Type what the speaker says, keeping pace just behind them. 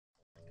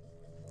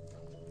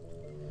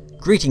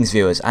Greetings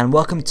viewers, and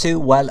welcome to,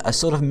 well, a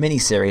sort of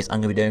mini-series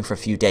I'm going to be doing for a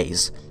few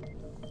days.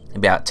 It'll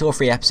be about 2 or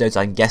 3 episodes,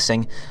 I'm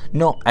guessing.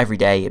 Not every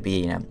day, it'll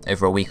be,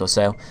 over a week or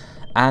so.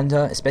 And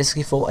it's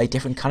basically for a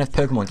different kind of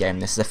Pokemon game.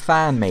 This is a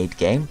fan-made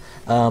game,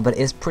 but it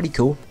is pretty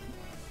cool.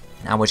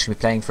 And we're just going to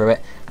be playing through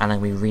it, and I'm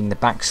going to be reading the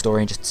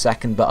backstory in just a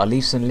second, but I'll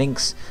leave some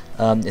links.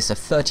 It's a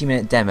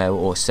 30-minute demo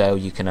or so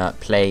you can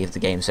play of the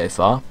game so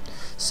far.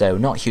 So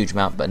not a huge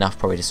amount, but enough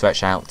probably to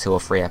stretch out 2 or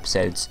 3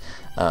 episodes.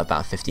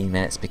 About 15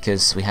 minutes,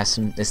 because we have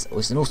some. This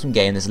was an awesome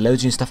game. There's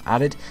loads of new stuff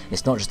added.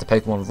 It's not just a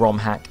Pokemon ROM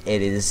hack.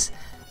 It is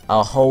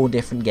a whole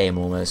different game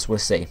almost. We'll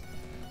see.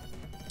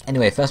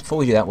 Anyway, first before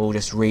we do that, we'll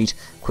just read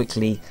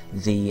quickly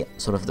the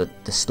sort of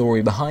the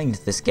story behind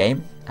this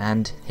game.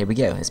 And here we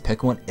go. It's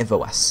Pokémon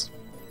Evoas.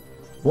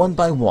 One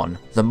by one,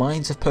 the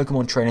minds of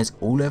Pokemon trainers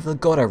all over the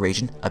Galar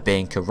region are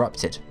being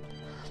corrupted.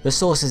 The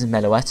source is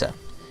Meloetta,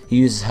 who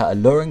uses her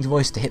alluring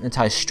voice to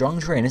hypnotize strong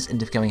trainers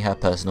into becoming her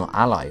personal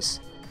allies.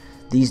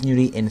 These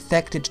newly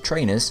infected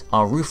trainers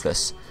are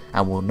ruthless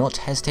and will not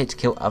hesitate to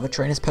kill other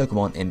trainers'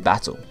 Pokemon in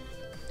battle.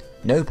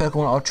 No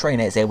Pokemon or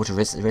trainer is able to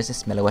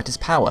resist Meloetta's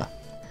power.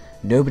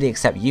 Nobody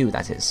except you,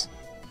 that is.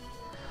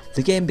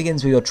 The game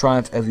begins with your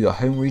triumph over your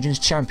home region's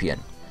champion.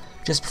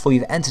 Just before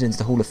you've entered into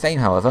the Hall of Fame,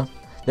 however,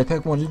 the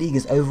Pokemon League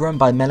is overrun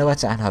by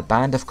Meloetta and her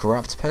band of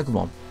corrupt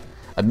Pokemon.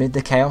 Amid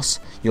the chaos,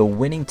 your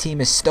winning team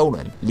is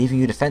stolen, leaving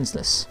you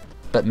defenseless.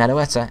 But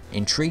Meloetta,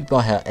 intrigued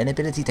by her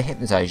inability to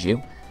hypnotize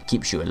you,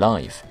 keeps you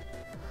alive.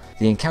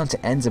 The encounter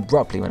ends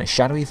abruptly when a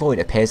shadowy void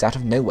appears out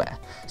of nowhere,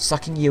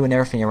 sucking you and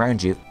everything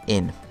around you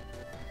in.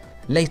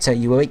 Later,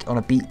 you awake on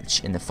a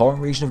beach in the foreign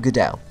region of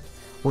Goodell.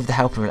 With the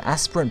help of an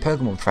aspirant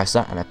Pokemon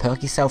professor and a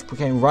perky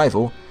self-proclaimed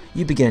rival,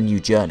 you begin a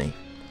new journey.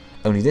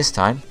 Only this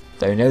time,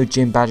 there are no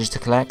gym badges to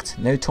collect,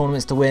 no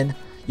tournaments to win.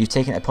 You've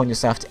taken it upon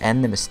yourself to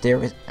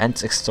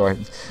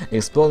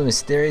explore the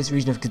mysterious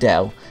region of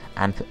Goodell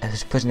and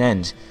put an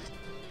end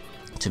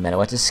to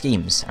Meloetta's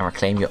schemes and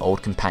reclaim your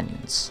old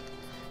companions.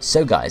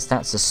 So guys,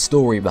 that's the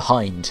story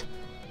behind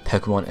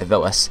Pokemon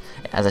Evoas.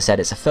 As I said,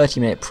 it's a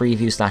 30-minute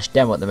preview /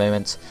 demo at the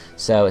moment,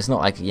 so it's not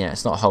like,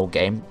 it's not a whole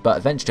game, but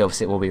eventually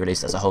obviously it will be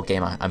released as a whole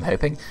game, I'm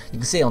hoping. You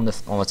can see on the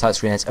title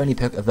screen it's only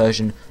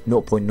version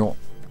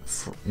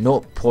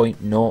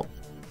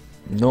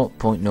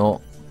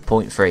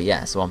 0.3, yeah,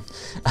 that's the one.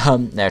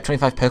 There are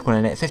 25 Pokemon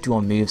in it,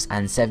 51 moves,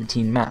 and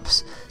 17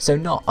 maps. So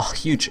not a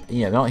huge,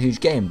 not a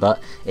huge game,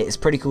 but it's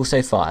pretty cool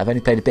so far. I've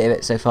only played a bit of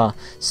it so far,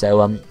 so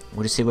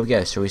we'll just see where we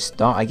go. Shall we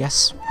start, I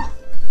guess?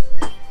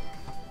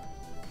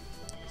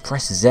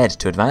 Press Z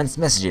to advance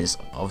messages.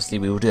 Obviously,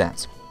 we will do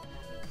that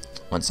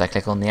once I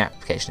click on the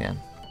application again.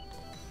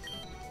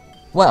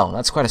 Well,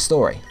 that's quite a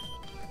story.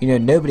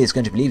 Nobody is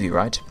going to believe you,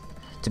 right?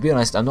 To be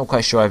honest, I'm not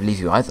quite sure I believe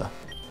you either.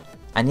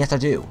 And yet I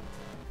do.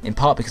 In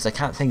part because I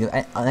can't think of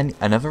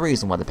another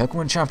reason why the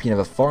Pokemon champion of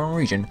a foreign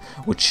region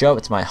would show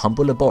up to my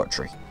humble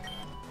laboratory.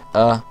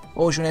 What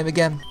was your name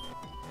again?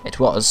 It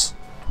was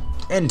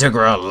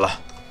Integral.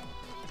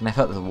 Can I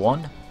put with a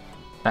 1?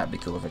 That'd be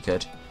cool if I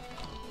could.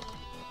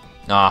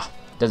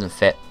 Doesn't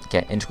fit.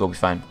 Okay, Integral will be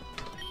fine.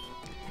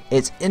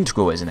 It's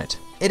Integral, isn't it?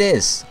 It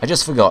is. I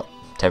just forgot.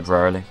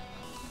 Temporarily.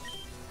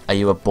 Are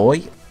you a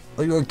boy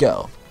or you're a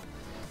girl?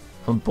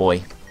 I'm a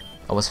boy.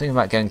 I was thinking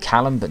about going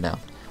Callum, but no.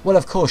 Well,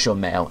 of course you're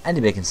male.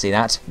 Anybody can see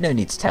that. No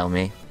need to tell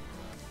me.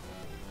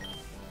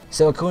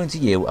 So according to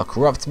you, a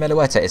corrupt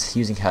Meloetta is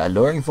using her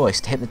alluring voice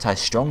to hypnotize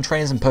strong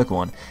trainers and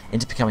Pokemon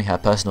into becoming her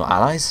personal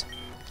allies?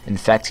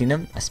 Infecting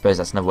them? I suppose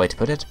that's another way to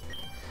put it.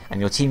 And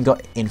your team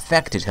got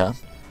infected her?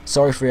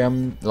 Sorry for your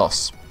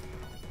loss.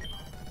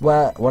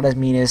 Well, what I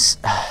mean is...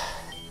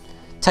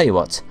 Tell you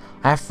what,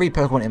 I have 3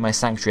 Pokemon in my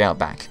sanctuary out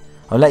back.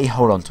 I'll let you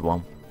hold on to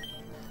one.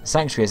 The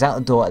sanctuary is out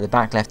the door at the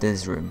back left of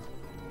this room.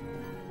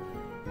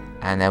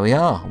 And there we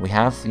are. We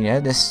have,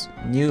 this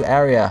new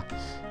area.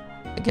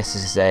 I guess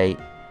this is a...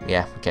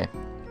 Yeah, okay.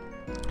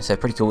 So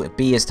pretty cool.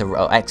 B is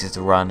to... X is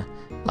to run,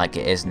 like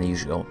it is in the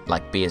usual...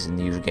 Like B is in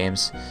the usual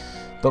games.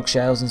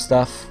 Bookshelves and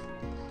stuff.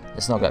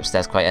 Let's not go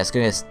upstairs quite yet.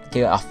 Let's go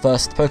get our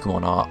first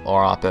Pokemon,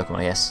 or our Pokemon,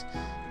 I guess.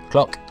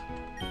 Clock.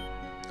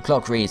 The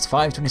clock reads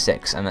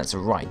 5:26, and that's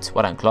right.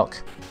 Well done,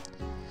 clock.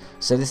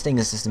 So this thing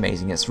is just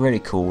amazing. It's really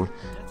cool.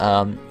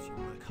 I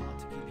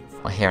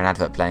hear an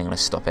advert playing. I'm going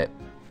to stop it.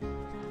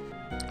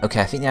 Okay,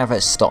 I think the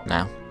advert's stopped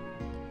now.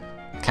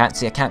 I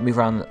can't move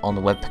around on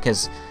the web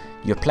because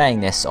you're playing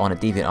this on a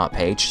DeviantArt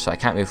page, so I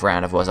can't move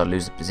around, otherwise I'll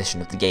lose the position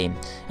of the game.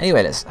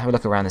 Anyway, let's have a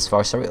look around this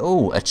forest.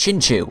 Oh, a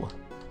Chinchou!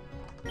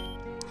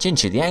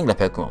 Chinchou, the angler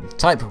Pokemon.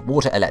 Type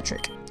Water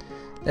Electric.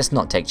 Let's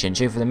not take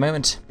Chinchou for the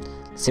moment.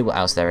 Let's see what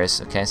else there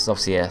is. Okay, so it's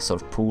obviously a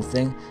sort of pool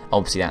thing.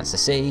 Obviously that's the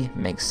sea,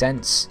 makes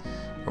sense.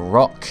 A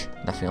rock,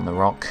 nothing on the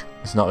rock.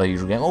 It's not a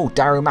usual game. Oh,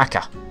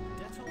 Darumaka!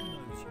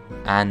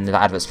 And the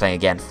advert's playing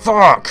again.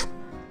 Fuck!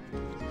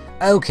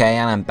 Okay,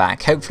 and I'm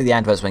back. Hopefully the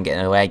adverts won't get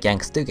in the way again,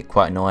 because they do get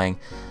quite annoying.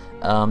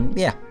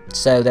 Yeah,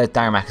 so there's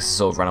Darumaka to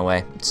sort of run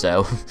away.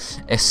 So,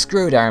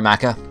 screw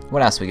Darumaka.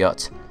 What else we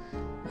got?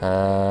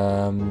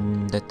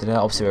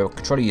 Obviously we're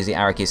controlling use the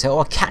arrow keys.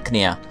 Oh,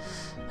 Cacnea.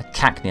 a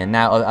Cacnea.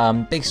 Now,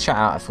 big shout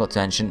out I forgot to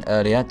mention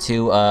earlier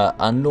to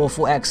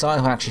Unlawful Exile,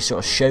 who actually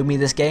sort of showed me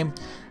this game.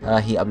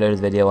 He uploaded a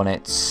video on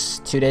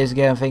it 2 days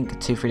ago, I think,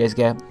 2-3 days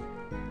ago.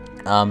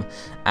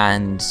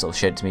 And sort of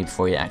showed it to me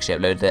before he actually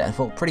uploaded it. I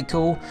thought pretty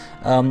cool.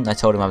 I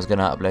told him I was going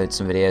to upload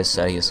some videos,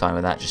 so he was fine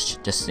with that.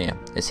 Just you know,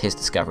 it's his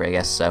discovery, I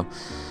guess. So,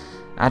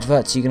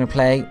 adverts you're going to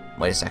play.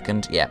 Wait a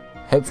second. Yeah.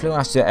 Hopefully, we'll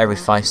have to do it every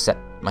 5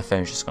 My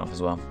phone's just gone off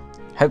as well.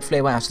 Hopefully,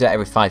 I won't have to do it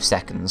every 5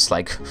 seconds.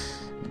 Like,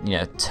 you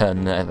know,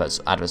 turn the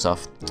adverts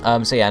off.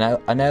 So yeah,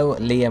 I know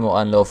Liam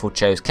or Unlawful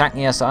chose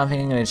Cacnea, so I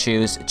think I'm going to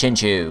choose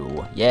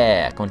Chinchou.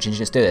 Yeah, come on, Chinchou,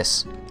 let's do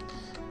this.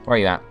 Where are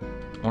you at?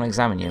 I want to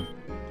examine you.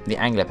 The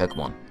Angler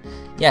Pokemon.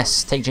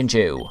 Yes, take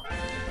Chinchou.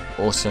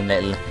 Awesome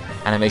little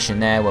animation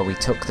there where we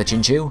took the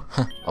Chinchou,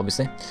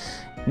 obviously.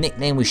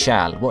 Nickname we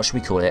shall. What should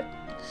we call it?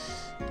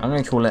 I'm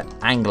going to call it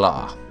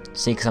Angler.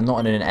 See, because I'm not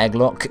in an egg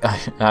lock, I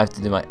have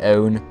to do my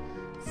own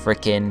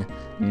freaking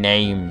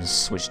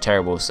names, which is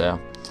terrible, so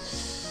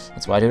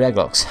that's why I do egg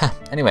locks.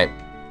 Anyway,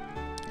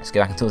 let's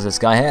go back and talk to this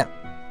guy here.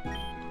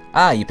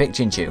 Ah, you picked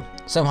Chinchou.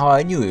 Somehow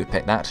I knew you would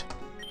pick that.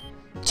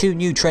 2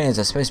 new trainers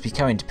are supposed to be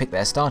coming to pick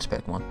their starter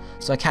Pokemon,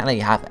 so I can't let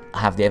you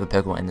have the other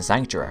Pokemon in the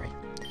Sanctuary.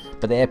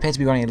 But they appear to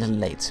be running a little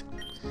late.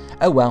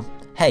 Oh well,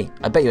 hey,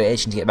 I bet you're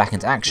itching to get back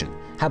into action.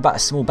 How about a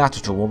small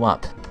battle to warm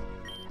up?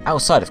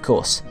 Outside, of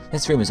course.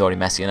 This room is already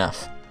messy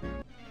enough.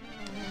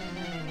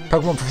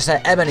 Pokemon Professor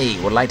Ebony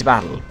would like to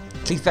battle.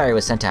 Clefairy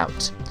was sent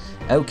out.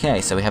 Okay,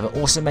 so we have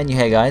an awesome menu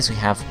here, guys. We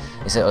have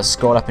a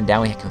scroll up and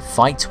down. We can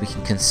fight, we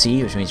can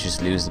concede, which means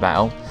just lose the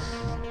battle.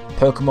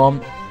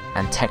 Pokemon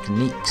and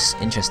techniques.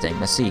 Interesting.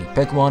 Let's see.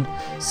 Pokemon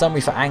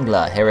summary for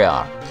Angler. Here we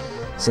are.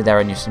 So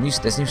there's new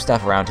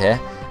stuff around here.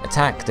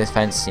 Attack,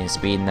 defense,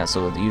 speed, and that's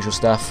all the usual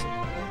stuff.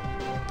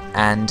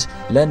 And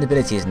learned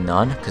ability is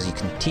none, because you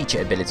can teach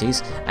it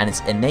abilities, and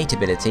its innate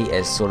ability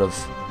is sort of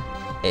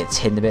its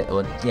hidden ability.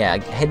 Well, yeah,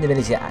 hidden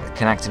ability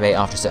can activate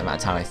after a certain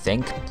amount of time, I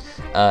think.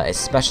 Its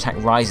special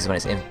attack rises when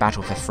it's in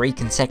battle for 3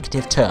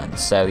 consecutive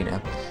turns. So, you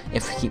know,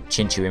 if we keep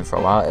Chinchou in for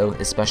a while,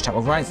 its special attack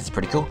will rise. It's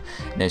pretty cool.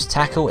 It knows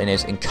Tackle, it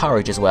knows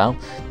Encourage as well.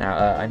 Now,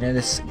 I know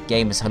this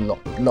game has a lot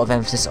of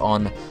emphasis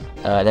on,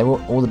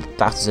 all the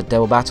battles are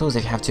double battles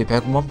if you have 2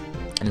 Pokemon.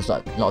 And there's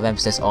a lot of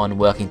emphasis on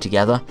working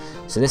together.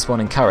 So this one,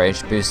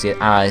 Encourage, boosts the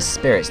allies'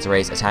 spirits to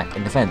raise attack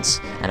and defense.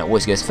 And it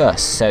always goes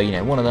first. So, you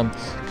know, one of them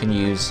can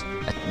use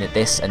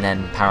this and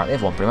then power up the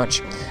other one, pretty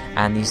much.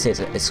 And you see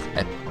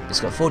it's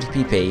got 40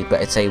 PP, but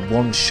it's a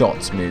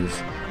one-shot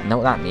move. And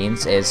what that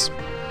means is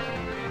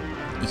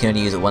you can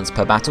only use it once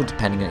per battle,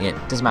 depending on, it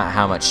doesn't matter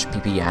how much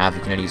PP you have,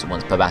 you can only use it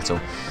once per battle.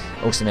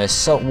 Also knows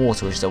Salt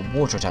Water, which is a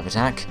water type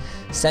attack.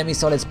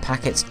 Semi-solid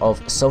packets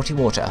of salty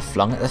water are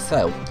flung at the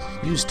foe.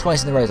 Used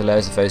twice in a row to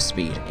lower the foe's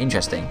speed.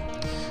 Interesting.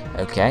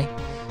 Okay,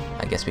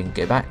 I guess we can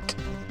go back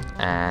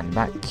and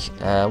back.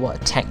 What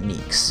are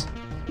techniques?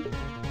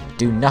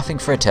 Do nothing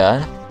for a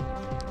turn.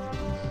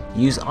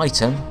 Use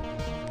item.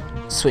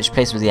 Switch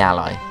place with the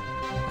ally.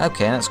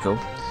 Okay, that's cool.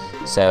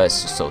 So it's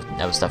sort of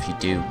other stuff you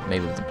do,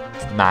 maybe with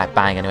the mad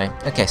bang anyway.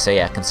 Okay, so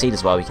yeah, concede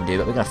as well we can do,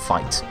 but we're gonna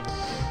fight.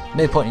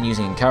 No point in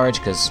using Encourage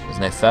because there's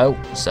no foe.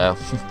 So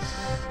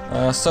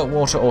Salt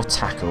Water or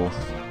Tackle.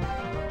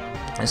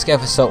 Let's go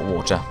for Salt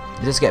Water.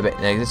 It does get a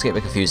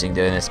bit confusing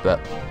doing this, but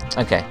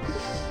okay.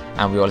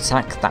 And we will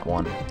attack that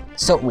one.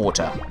 Salt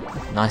Water.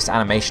 Nice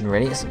animation,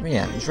 really. It's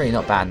really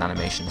not bad in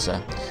animation. So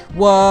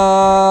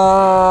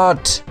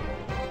what?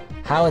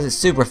 How is it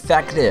super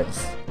effective?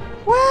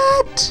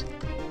 What?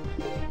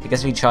 I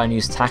guess we try and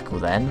use Tackle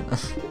then.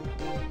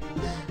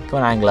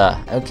 Come on, Angler.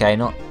 Okay,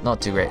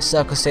 not too great.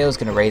 Circle Seal is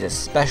going to raise its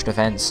special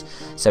defense,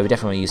 so we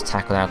definitely use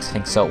Tackle now because I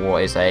think Salt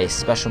Water is a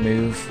special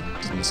move.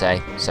 Doesn't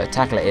say. So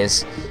Tackle it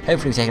is.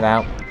 Hopefully we take it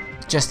out.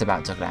 Just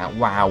about took it out.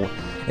 Wow.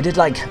 It did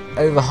like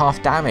over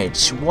half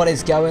damage. What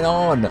is going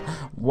on?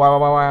 Wow,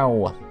 wow,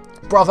 wow.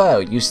 Bravo,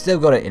 you still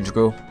got it,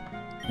 Integral.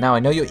 Now I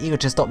know you're eager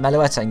to stop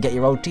Meloetta and get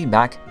your old team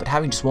back, but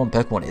having just one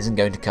Pokemon isn't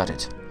going to cut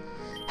it.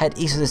 Head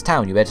east of this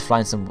town, you better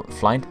find some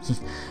wild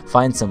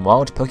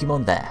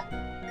Pokemon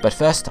there. But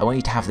first, I want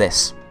you to have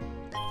this.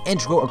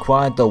 Integral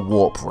acquired the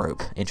Warp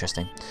Rope.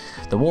 Interesting.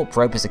 The Warp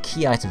Rope is a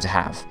key item to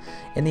have.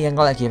 In the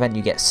unlikely event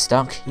you get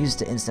stuck, use it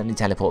to instantly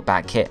teleport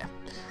back here.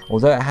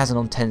 Although it has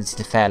an tendency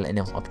to fail in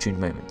opportune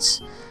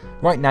moments.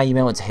 Right now you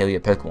may want to heal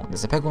your Pokemon.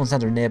 There's a Pokemon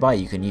Center nearby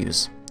you can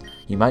use.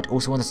 You might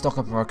also want to stock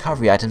up on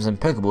recovery items and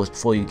Pokeballs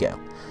before you go.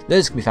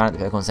 Those can be found at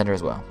the Pokemon Center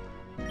as well.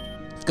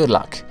 Good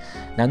luck.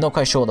 Now I'm not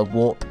quite sure what the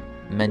Warp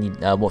menu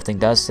Warp thing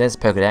does. There's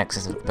Pokedex.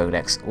 There's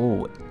Pokedex.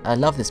 Ooh, I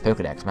love this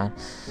Pokedex, man.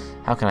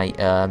 How can I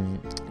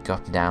go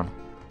up and down?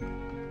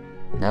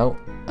 No.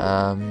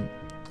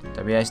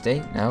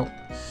 WASD? No.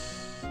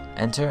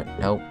 Enter?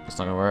 No, it's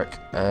not gonna work.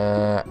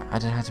 I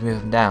don't know how to move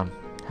up and down.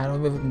 How do I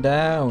move up and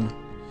down?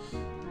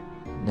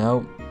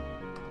 No.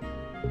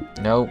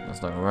 No,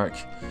 that's not gonna work.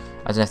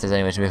 I don't know if there's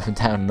any way to move up and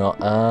down or not.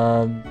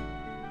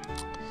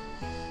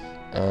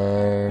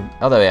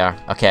 Oh, there we are.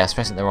 Okay, I was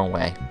pressing it the wrong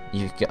way.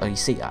 You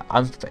see,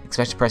 I'm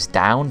expected to press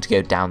down to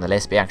go down the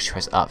list, but you actually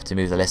press up to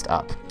move the list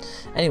up.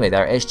 Anyway,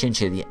 there is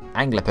Chinchilla, the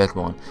angler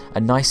Pokemon. A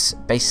nice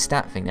base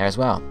stat thing there as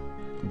well.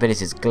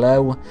 Abilities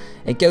glow.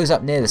 It goes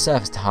up near the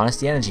surface to harness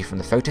the energy from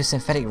the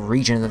photosynthetic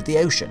region of the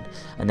ocean,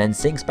 and then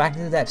sinks back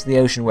into the depths of the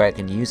ocean where it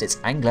can use its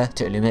angler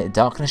to illuminate the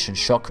darkness and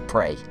shock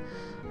prey.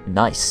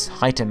 Nice.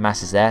 Height and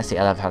mass is there. See,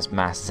 I love has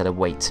mass instead of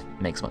weight.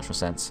 Makes much more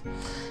sense.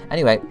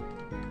 Anyway,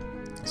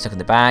 stuck in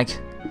the bag.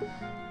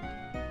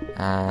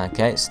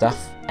 Okay,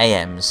 stuff.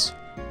 AMs.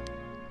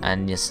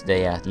 And yes,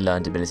 the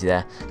learned ability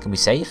there. Can we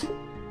save?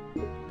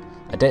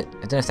 I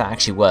don't know if that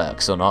actually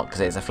works or not,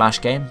 because it's a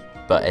flash game,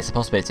 but it's a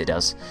possibility it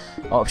does.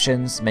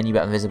 Options, menu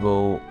button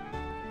visible.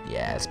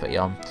 Yeah, let's put you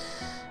on.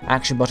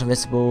 Action button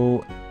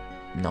visible.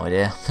 No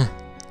idea.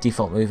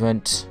 Default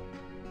movement.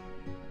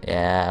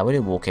 Yeah, we'll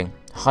do walking.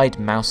 Hide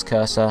mouse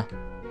cursor.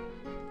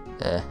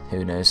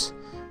 Who knows?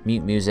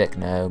 Mute music,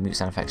 no. Mute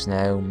sound effects,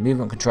 no.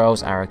 Movement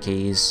controls, arrow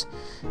keys.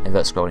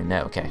 Invert scrolling,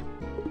 no. Okay.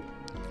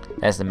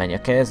 There's the menu.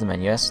 Okay, there's the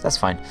menu. Yes, that's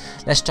fine.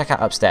 Let's check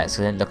out upstairs,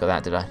 because I didn't look at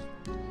that, did I?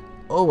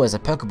 Oh, there's a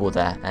Pokeball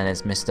there, and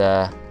it's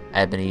Mr.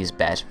 Ebony's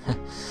bed.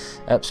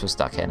 Oops, we're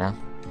stuck here now.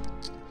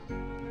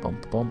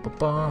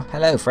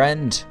 Hello,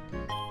 friend.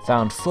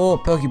 Found 4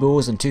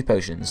 Pokeballs and 2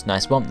 potions.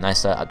 Nice one.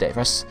 Nice update for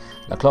us.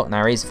 The clock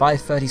now reads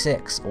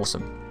 5:36.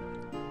 Awesome.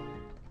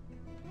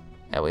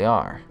 There we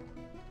are.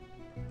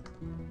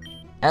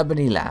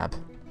 Ebony Lab.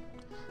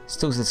 Let's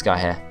talk to this guy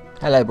here.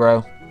 Hello,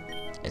 bro.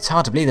 It's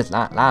hard to believe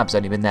that lab's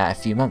only been there a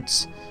few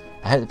months.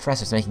 I hope the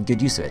professor's making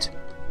good use of it.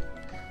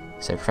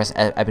 So Professor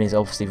Ebony's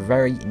obviously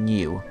very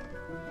new.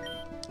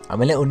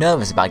 I'm a little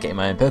nervous about getting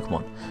my own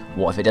Pokemon.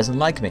 What if it doesn't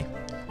like me?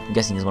 I'm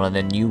guessing he's one of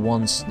the new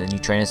ones, the new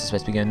trainers are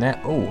supposed to be going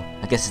there. Oh,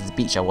 I guess it's the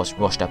beach I was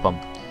washed up on.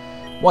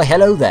 Why,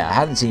 hello there. I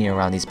haven't seen you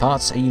around these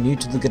parts. Are you new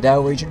to the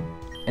Goodell region?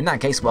 In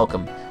that case,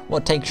 welcome.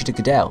 What takes you to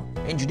Goodell?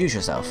 Introduce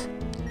yourself.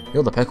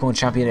 You're the Pokemon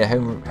champion at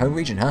home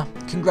region, huh?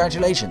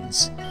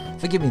 Congratulations.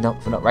 Forgive me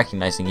for not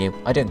recognizing you.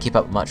 I don't keep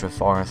up much with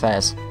foreign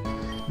affairs.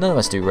 None of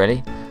us do,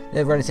 really. They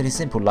have relatively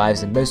simple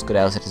lives, and most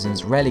Goodell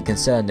citizens rarely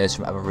concern those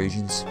from other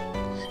regions.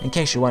 In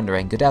case you're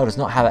wondering, Goodell does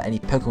not have any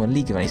Pokemon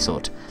League of any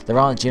sort. There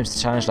aren't gyms to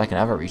challenge like in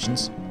other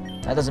regions.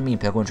 That doesn't mean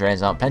Pokemon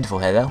trainers aren't plentiful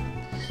here, though.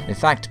 In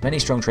fact, many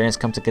strong trainers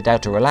come to Goodell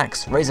to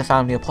relax, raise a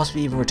family, or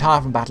possibly even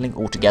retire from battling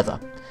altogether.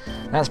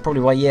 That's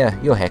probably why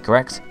you're here,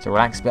 correct? To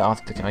relax a bit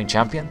after becoming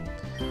champion?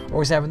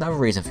 Or is there another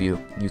reason for you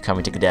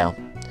coming to Goodell?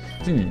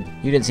 You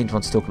didn't seem to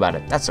want to talk about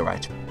it. That's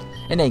alright.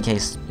 In any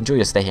case, enjoy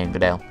your stay here in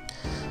Goodell.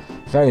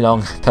 Very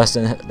long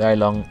conversation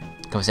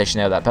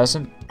there with that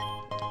person.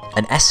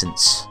 An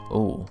essence.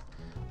 Ooh.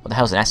 What the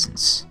hell's an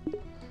essence?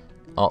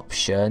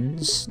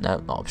 Options. No,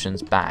 not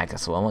options. Bag.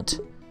 That's what I want.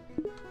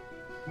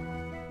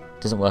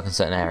 Doesn't work in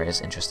certain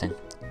areas. Interesting.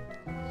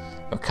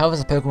 Recovers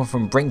a Pokemon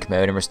from Brink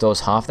mode and restores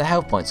half their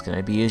health points. Can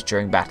only be used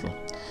during battle.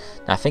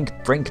 Now I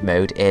think Brink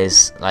mode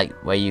is like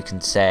where you can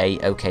say,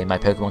 okay, my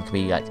Pokemon can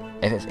be like,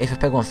 if a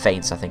Pokemon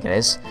faints, I think it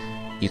is,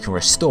 you can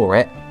restore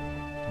it,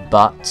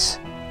 but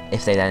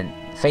if they then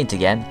faint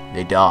again,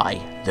 they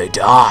die. They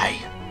die!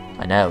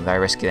 I know, very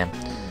risky then.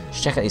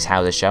 Let's check out these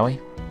houses, shall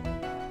we?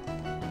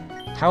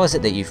 How is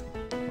it that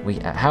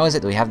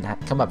we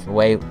haven't come up with a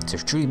way to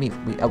truly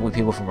meet up with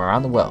people from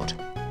around the world?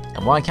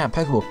 And why can't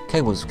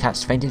Pokeballs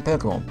catch fainted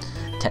Pokemon?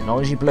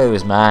 Technology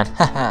blows, man.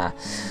 Haha.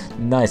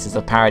 Nice, it's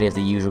a parody of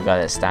the usual guy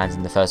that stands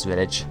in the first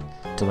village.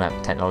 Talking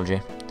about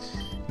technology.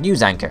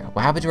 News anchor.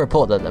 We're happy to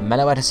report that the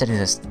Meloetta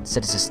sisters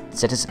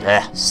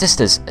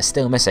are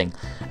still missing,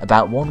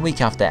 about 1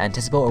 week after their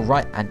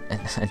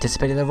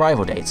anticipated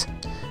arrival date.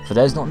 For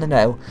those not in the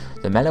know,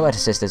 the Meloetta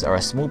sisters are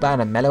a small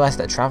band of Meloettes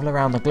that travel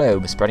around the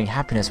globe, spreading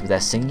happiness with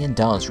their singing and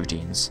dance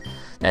routines.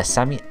 Their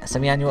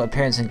semi-annual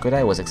appearance in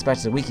Goodell was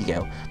expected a week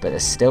ago, but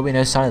there's still been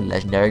no sign of the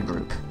legendary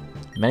group.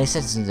 Many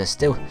citizens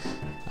still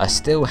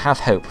have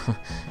hope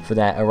for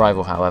their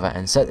arrival, however,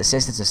 and so the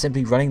sisters are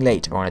simply running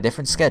late or on a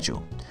different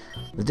schedule.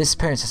 The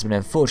disappearance has been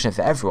unfortunate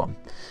for everyone,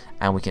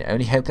 and we can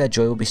only hope their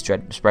joy will be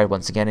spread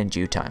once again in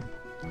due time.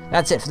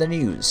 That's it for the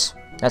news.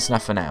 That's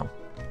enough for now.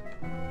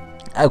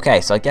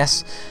 Okay, so I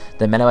guess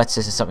the Meloetta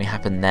sisters, something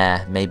happened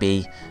there.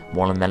 Maybe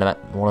one of the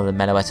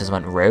Meloettas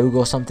went rogue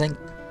or something.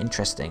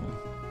 Interesting.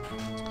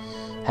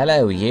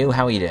 Hello, you.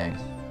 How are you doing?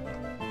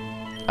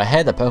 I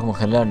heard that Pokemon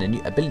can learn a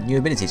new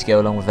ability to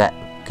go along with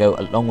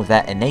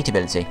their innate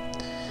ability.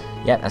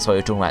 Yep, that's what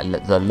we're talking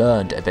about. The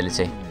learned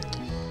ability.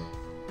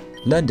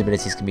 Learned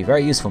abilities can be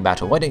very useful in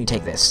battle. Why don't you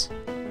take this?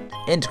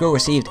 Integral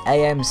received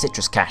AM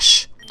Citrus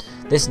Cash.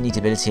 This neat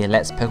ability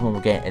lets Pokemon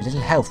regain a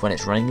little health when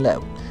it's running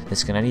low.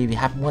 This can only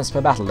happen once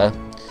per battle though.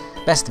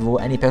 Best of all,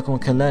 any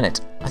Pokemon can learn it.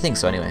 I think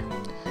so anyway.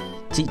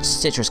 Teach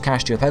Citrus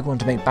Cash to your Pokemon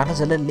to make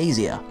battles a little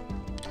easier.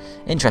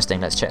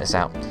 Interesting, let's check this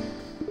out.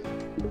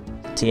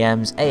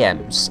 TMs,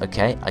 AMs.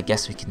 Okay, I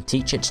guess we can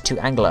teach it to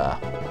Angler,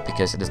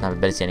 because it doesn't have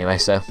ability anyway,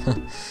 so...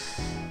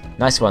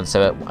 Nice one,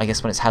 so I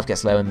guess when its health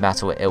gets low in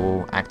battle, it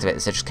will activate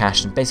the Citrus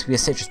Cash and basically a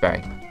Citrus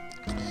Berry.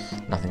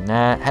 Nothing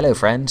there. Hello,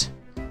 friend.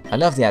 I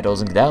love the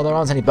outdoors in Goodell. There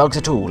aren't any bugs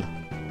at all.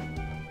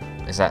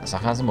 Is that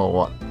sarcasm or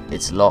what?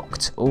 It's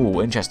locked.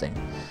 Ooh, interesting.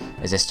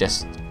 Is this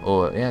just...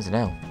 or, yeah, I don't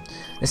know.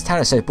 This town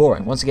is so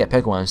boring. Once I get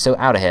Pokemon, I'm so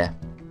out of here.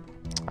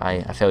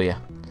 I feel you.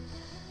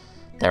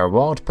 There are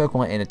wild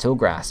Pokemon in the tall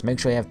grass. Make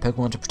sure you have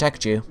Pokemon to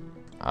protect you.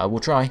 I will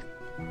try.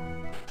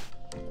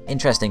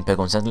 Interesting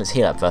Pokemon Center. Let's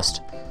heal up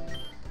first.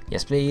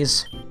 Yes,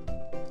 please.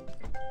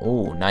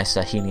 Oh, nice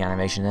healing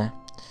animation there.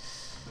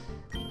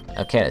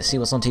 Okay, let's see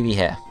what's on TV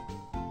here.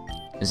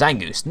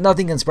 Zangoose,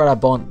 nothing can spread our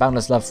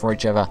boundless love for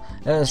each other.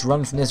 Let us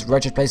run from this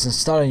wretched place and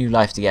start a new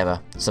life together.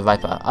 Sir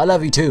Viper, I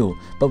love you too,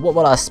 but what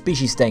will our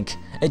species think?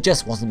 It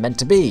just wasn't meant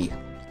to be.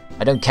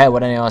 I don't care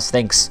what anyone else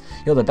thinks.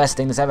 You're the best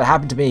thing that's ever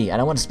happened to me, and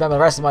I want to spend the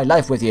rest of my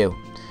life with you.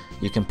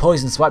 You can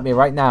poison swipe me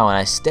right now, and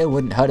I still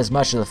wouldn't hurt as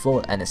much as the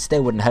thought,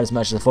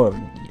 of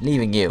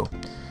leaving you.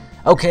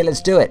 Okay, let's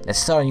do it. Let's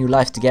start a new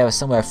life together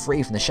somewhere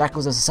free from the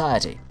shackles of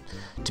society.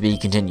 To be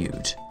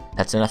continued.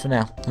 That's enough for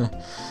now.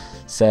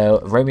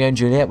 So, Romeo and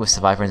Juliet with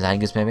Sir Viper and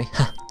Zangoose, maybe?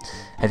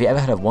 Have you ever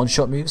heard of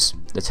one-shot moves?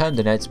 The term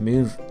denotes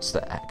moves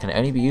that can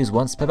only be used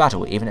once per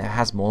battle, even if it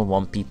has more than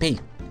 1 PP.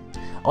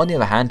 On the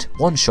other hand,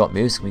 one-shot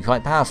moves can be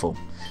quite powerful.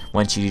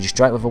 Once you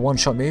strike with a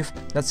one-shot move,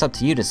 that's up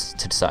to you to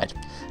decide.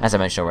 As I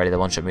mentioned already, the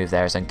one-shot move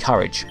there is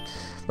Encourage.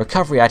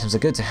 Recovery items are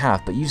good to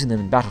have, but using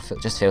them in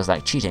battlefield just feels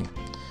like cheating.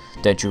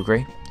 Don't you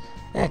agree?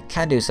 Yeah,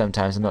 can do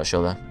sometimes, I'm not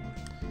sure though.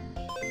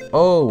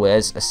 Oh,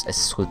 there's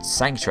a called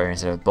Sanctuary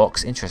instead of a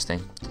box,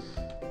 interesting.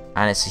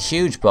 And it's a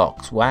huge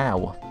box,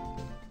 wow.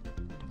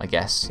 I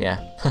guess,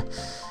 yeah.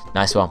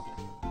 Nice one.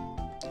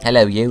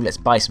 Hello you, let's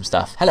buy some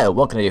stuff. Hello,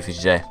 what can I do for you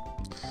today?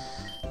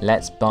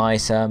 Let's buy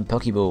some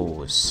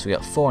Pokeballs. We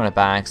got 4 in a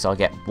bag, so I'll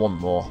get 1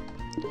 more.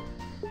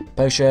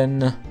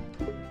 Potion.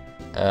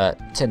 10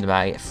 in the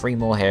bag, get 3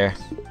 more here.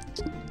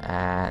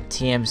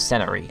 TM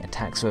Scenery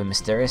attacks with a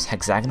mysterious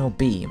hexagonal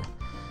beam.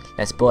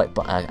 Let's buy it,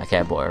 okay,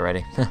 I bought it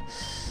already.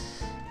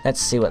 Let's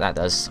see what that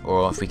does,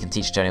 or if we can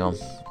teach it to anyone.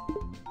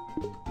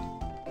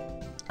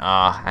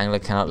 Ah, Angler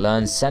cannot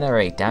learn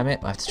Scenery, damn it.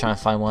 I have to try and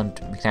find one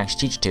we can actually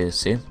teach it to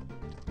soon.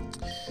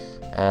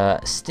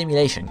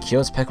 Stimulation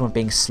cures Pokemon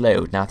being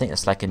slowed. Now I think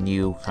that's like a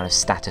new kind of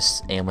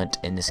status ailment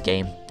in this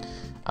game.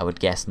 I would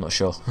guess, I'm not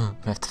sure.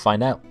 We have to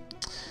find out.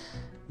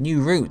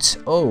 New route.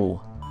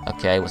 Oh,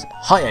 okay.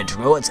 Hi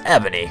Integral, it's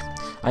Ebony.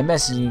 I'm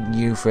messaging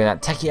you for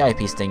that techie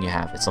eyepiece thing you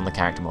have. It's on the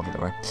character model,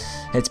 don't worry.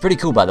 It's pretty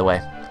cool, by the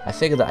way. I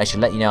figured that I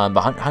should let you know I'm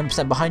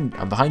 100% behind.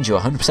 I'm behind you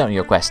 100% on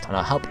your quest, and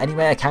I'll help any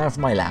way I can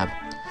from my lab.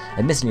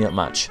 Admittedly, not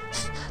much,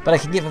 but I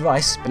can give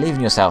advice. Believe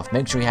in yourself.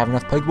 Make sure you have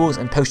enough Pokeballs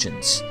and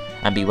potions,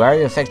 and be wary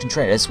of affecting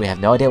trainers. We have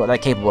no idea what they're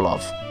capable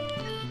of.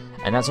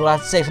 And that's all I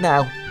have to say for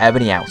now.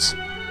 Ebony out.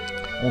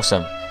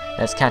 Awesome.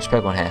 Let's catch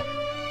Pokemon here.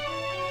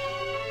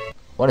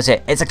 What is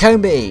it? It's a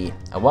Combi!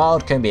 A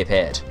wild Combi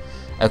appeared.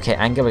 Okay,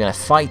 Anger, we're going to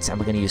fight, and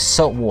we're going to use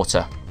Salt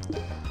Water.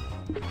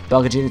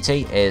 Bug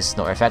Agility is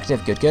not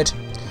effective. Good, good.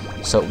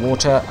 Salt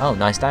Water. Oh,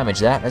 nice damage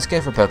there. Let's go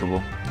for a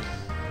Pokeball.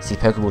 See,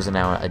 Pokeballs are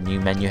now a new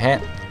menu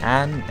here.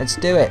 And let's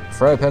do it.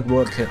 Throw a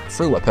Pokeball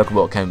through a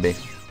Pokeball at Combi.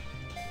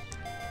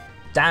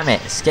 Damn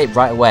it. Escaped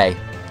right away.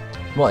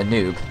 What a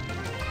noob.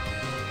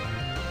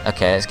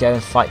 Okay, let's go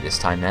and fight this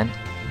time then.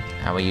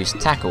 And we use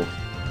Tackle.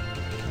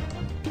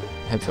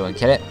 Hopefully we won't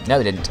kill it. No,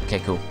 we didn't. Okay,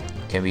 cool.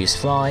 Okay, we use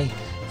Fly.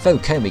 Though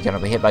Combi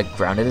cannot be hit by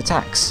grounded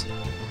attacks.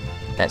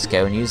 Let's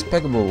go and use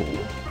Pokeball.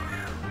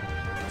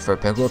 For a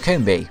Pokeball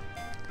Combi.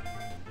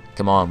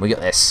 Come on, we got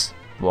this.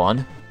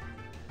 1,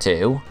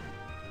 2,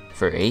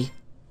 3.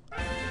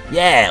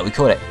 Yeah, we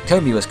caught it.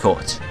 Combi was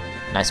caught.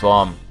 Nice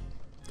one.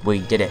 We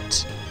did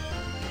it.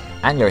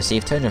 Angler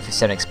received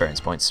 257 experience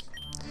points.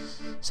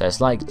 So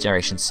it's like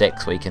Generation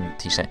 6 where you can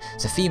teach that.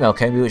 It's a female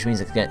Combi, which means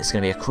it's going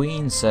to be a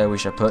queen, so we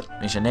should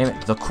name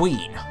it the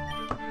Queen.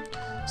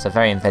 It's a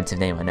very inventive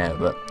name, I know,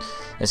 but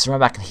let's run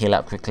back and heal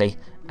up quickly.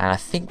 And I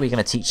think we're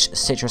going to teach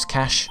Citrus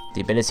Cash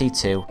the ability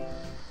to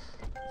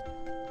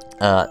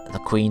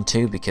the Queen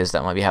too, because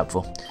that might be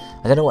helpful.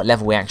 I don't know what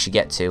level we actually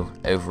get to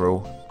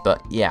overall,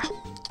 but yeah,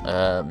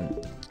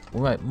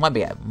 we might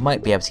be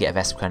able to get a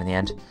Vespiquen in the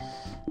end.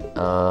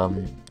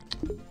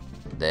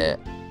 There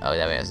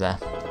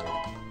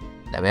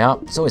we are.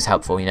 It's always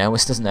helpful, you know.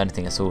 This doesn't know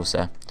anything at all,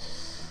 so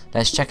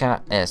let's check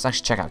out. Let's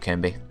actually check out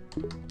Combi.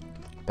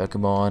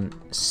 Pokemon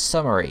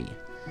summary.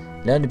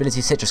 Learned ability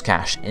Citrus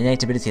Cash.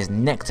 Innate ability is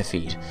Nectar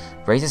Feed.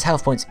 Raises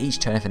health points each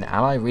turn if an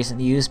ally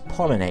recently used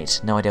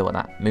Pollinate. No idea what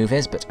that move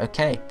is, but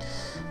okay.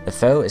 The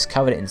foe is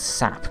covered in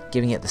sap,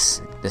 giving it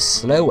the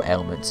slow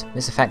ailment.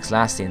 This effect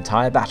lasts the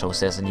entire battle,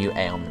 so there's a new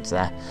ailment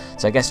there.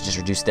 So I guess it just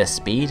reduced their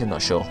speed, I'm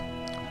not sure.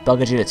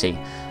 Bug Agility.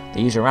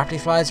 The user rapidly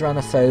flies around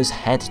the foe's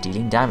head,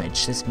 dealing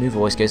damage. This move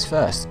always goes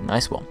first.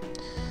 Nice one.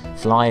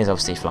 Fly is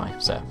obviously Fly,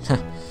 so...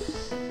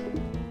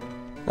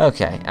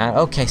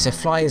 Okay, so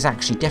Fly is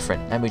actually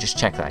different. Let me just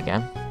check that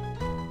again.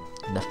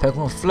 The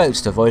Pokemon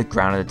floats to avoid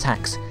grounded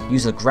attacks.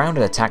 Use a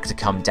grounded attack to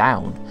come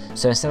down.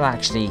 So instead of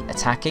actually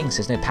attacking,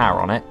 so there's no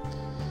power on it,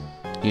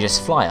 you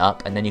just fly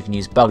up, and then you can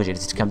use Bug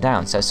Agility to come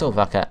down. So it's sort of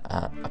like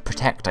a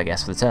protect, I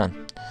guess, for the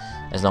turn.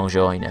 As long as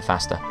you're,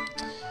 faster.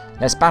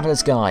 Let's battle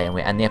this guy, and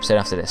we end the episode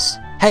after this.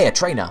 Hey, a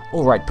trainer!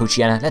 Alright,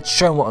 Poochyena, let's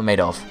show him what we're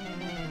made of.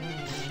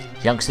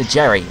 Youngster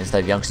Jerry instead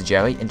of Youngster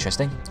Joey.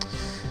 Interesting.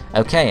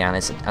 Okay, and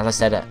as I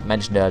said,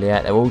 mentioned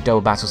earlier, they're all double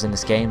battles in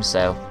this game,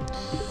 so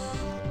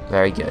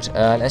very good.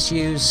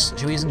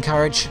 Should we use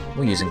Encourage?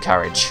 We'll use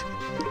Encourage.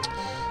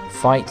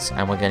 Fight,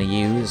 and we're going to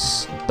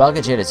use Bug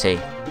Agility.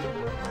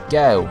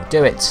 Go,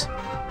 do it.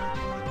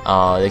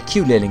 The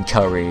cute little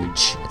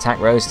Encourage. Attack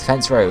Rose,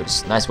 Defense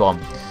Rose. Nice one.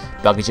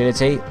 Bug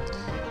Agility.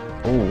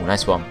 Ooh,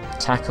 nice one.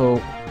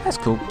 Tackle. That's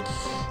cool.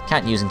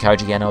 Can't use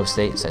Encourage again,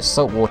 obviously. So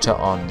Salt Water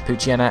on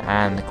Poochyena,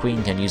 and the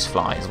Queen can use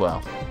Fly as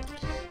well.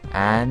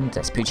 And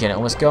that's Poochyena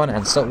almost gone,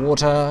 and Salt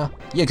Water.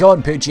 You're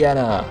gone,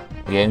 Poochyena.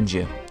 We owned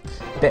you.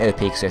 Bit OP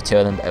because we have two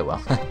of them, but oh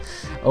well.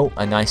 Oh,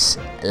 a nice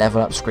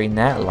level up screen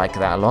there. I like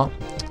that a lot.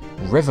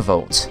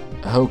 Rivervolt.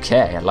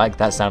 Okay, I like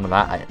that sound of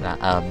that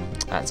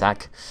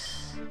attack.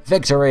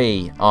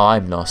 Victory! Oh,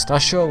 I'm lost. I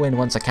sure win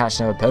once I catch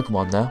another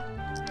Pokemon though.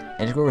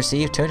 Integral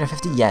receive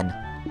 250 yen.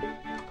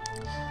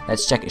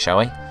 Let's check it, shall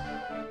we?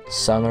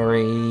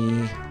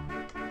 Summary.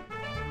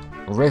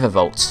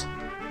 Rivervolt.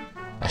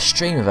 A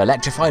stream of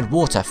electrified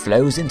water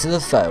flows into the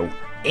foe.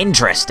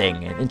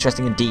 Interesting!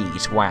 Interesting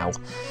indeed. Wow.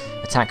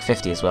 Attack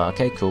 50 as well.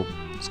 Okay, cool.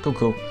 It's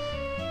cool.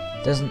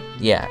 Doesn't...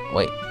 Yeah,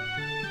 wait.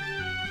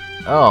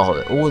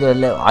 Oh, all the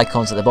little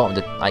icons at the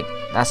bottom. Like,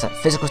 that's a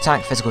physical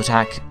attack,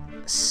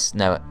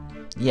 no,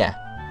 yeah.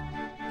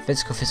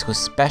 Physical,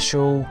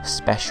 special.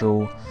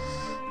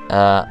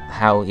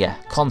 Yeah.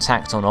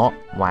 Contact or not.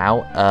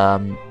 Wow.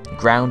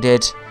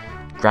 Grounded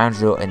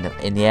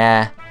in the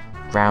air.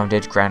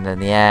 Grounded in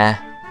the air.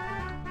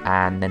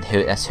 And then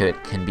that's who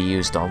it can be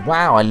used on.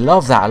 Wow, I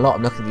love that a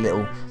lot. Look at the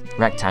little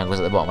rectangles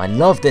at the bottom. I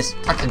love this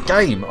fucking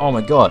game. Oh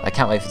my god, I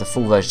can't wait for the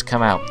full version to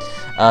come out.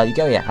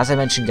 Yeah, as I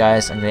mentioned,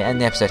 guys, I'm going to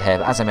end the episode here,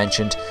 but as I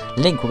mentioned,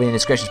 link will be in the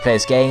description to play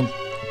this game.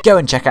 Go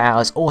and check it out,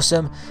 it's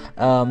awesome.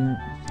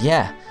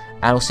 Yeah,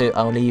 and also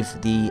I'll leave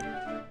the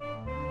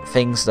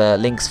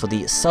links for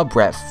the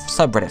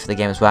subreddit for the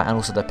game as well, and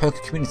also the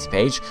PokéCommunity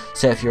page,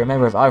 so if you're a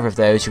member of either of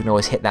those, you can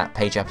always hit that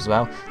page up as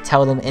well.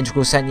 Tell them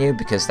Integral sent you,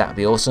 because that would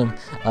be awesome.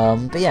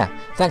 But yeah,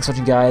 thanks for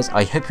watching, guys.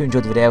 I hope you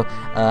enjoyed the video,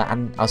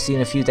 and I'll see you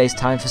in a few days'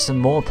 time for some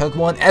more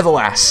Pokémon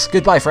Evoas.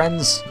 Goodbye,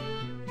 friends!